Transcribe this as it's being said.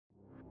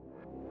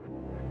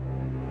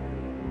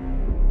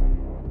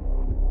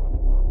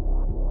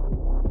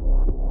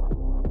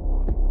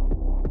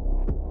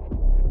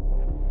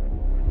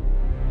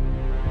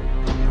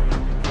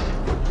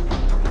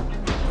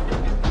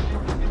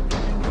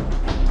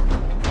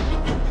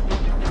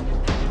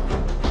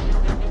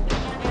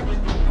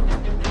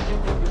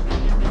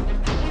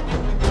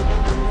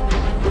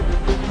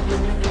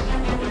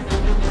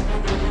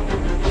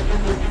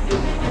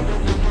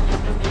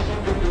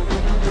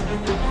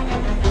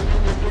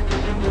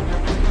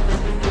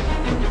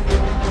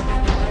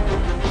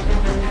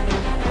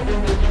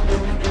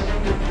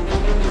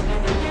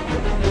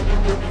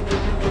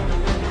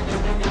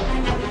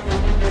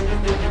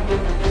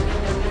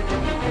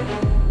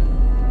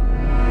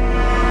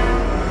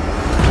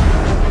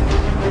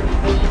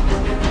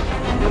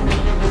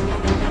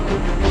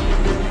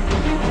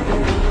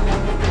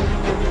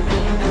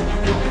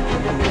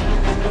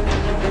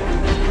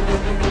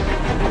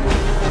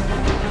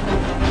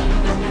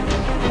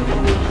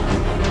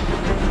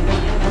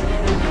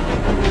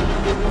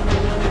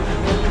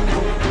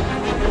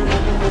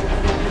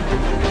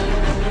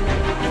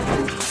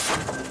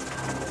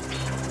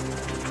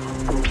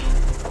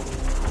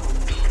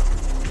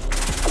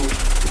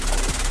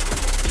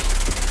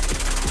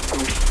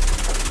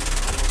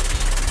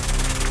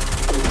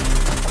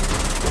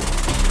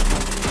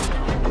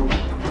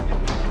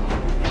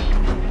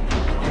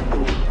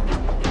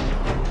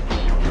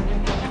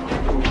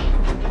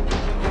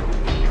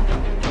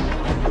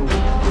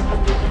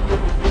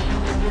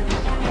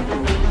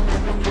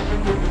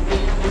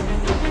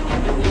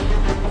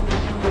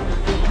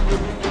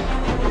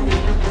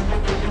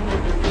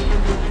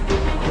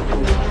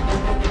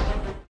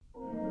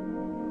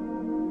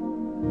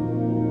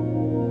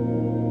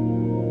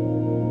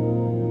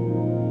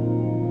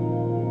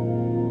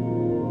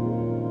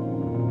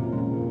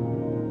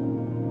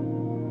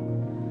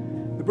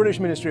British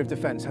Ministry of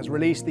Defence has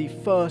released the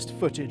first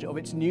footage of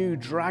its new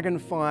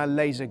Dragonfire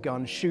laser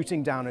gun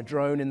shooting down a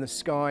drone in the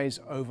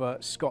skies over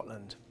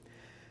Scotland.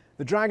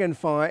 The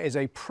Dragonfire is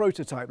a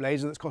prototype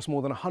laser that's cost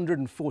more than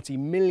 £140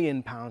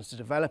 million to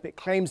develop. It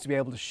claims to be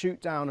able to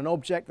shoot down an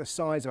object the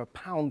size of a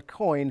pound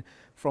coin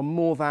from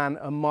more than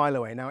a mile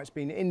away. Now, it's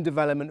been in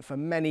development for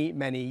many,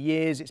 many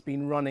years. It's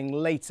been running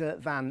later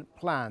than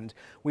planned.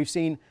 We've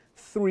seen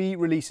 3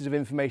 releases of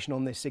information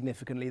on this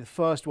significantly. The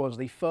first was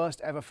the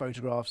first ever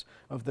photographs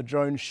of the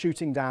drone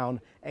shooting down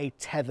a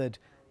tethered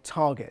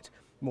target.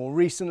 More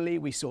recently,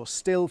 we saw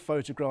still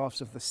photographs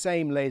of the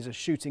same laser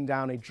shooting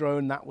down a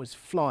drone that was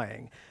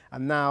flying.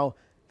 And now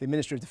the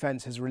Ministry of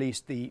Defence has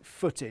released the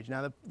footage.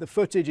 Now, the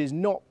footage is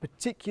not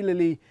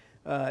particularly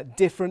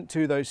different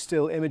to those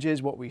still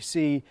images. What we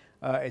see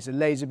is a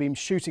laser beam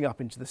shooting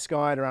up into the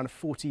sky at around a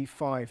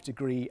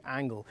 45-degree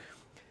angle.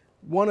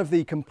 One of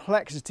the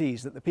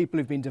complexities that the people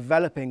who've been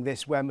developing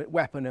this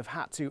weapon have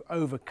had to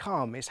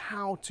overcome is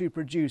how to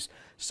produce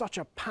such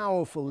a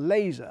powerful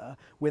laser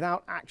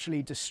without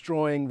actually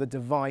destroying the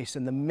device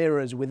and the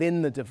mirrors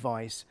within the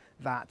device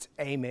that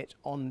aim it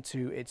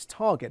onto its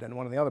target. And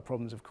one of the other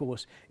problems, of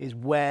course, is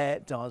where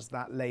does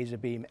that laser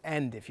beam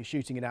end? If you're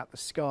shooting it at the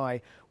sky,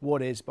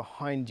 what is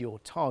behind your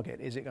target?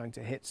 Is it going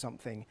to hit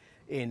something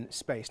in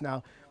space?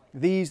 Now,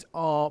 these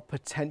are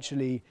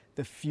potentially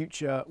the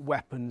future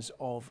weapons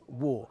of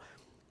war.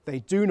 They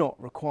do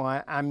not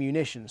require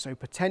ammunition, so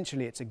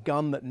potentially it's a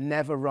gun that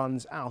never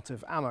runs out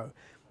of ammo.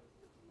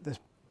 The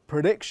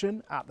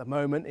prediction at the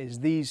moment is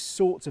these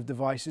sorts of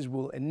devices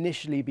will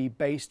initially be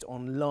based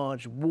on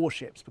large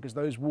warships, because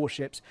those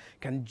warships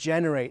can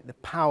generate the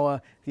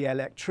power, the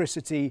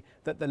electricity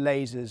that the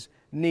lasers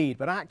need.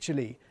 But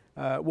actually,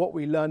 what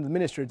we learned, the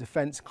Ministry of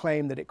Defence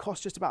claimed that it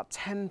costs just about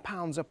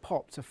 £10 a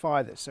pop to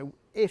fire this. So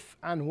if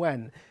and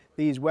when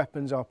these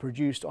weapons are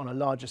produced on a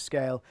larger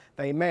scale,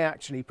 they may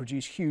actually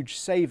produce huge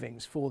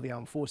savings for the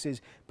armed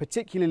forces,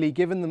 particularly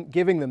giving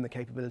them the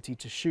capability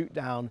to shoot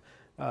down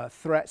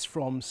threats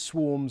from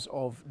swarms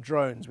of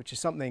drones, which is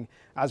something,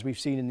 as we've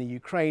seen in the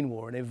Ukraine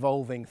war, an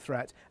evolving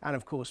threat, and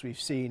of course we've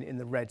seen in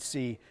the Red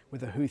Sea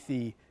with the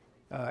Houthi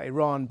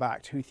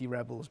Iran-backed Houthi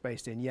rebels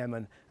based in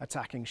Yemen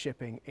attacking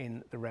shipping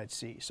in the Red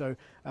Sea. So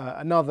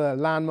another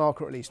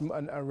landmark, or at least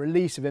a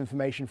release of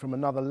information from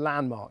another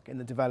landmark in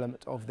the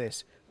development of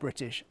this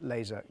British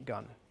laser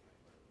gun.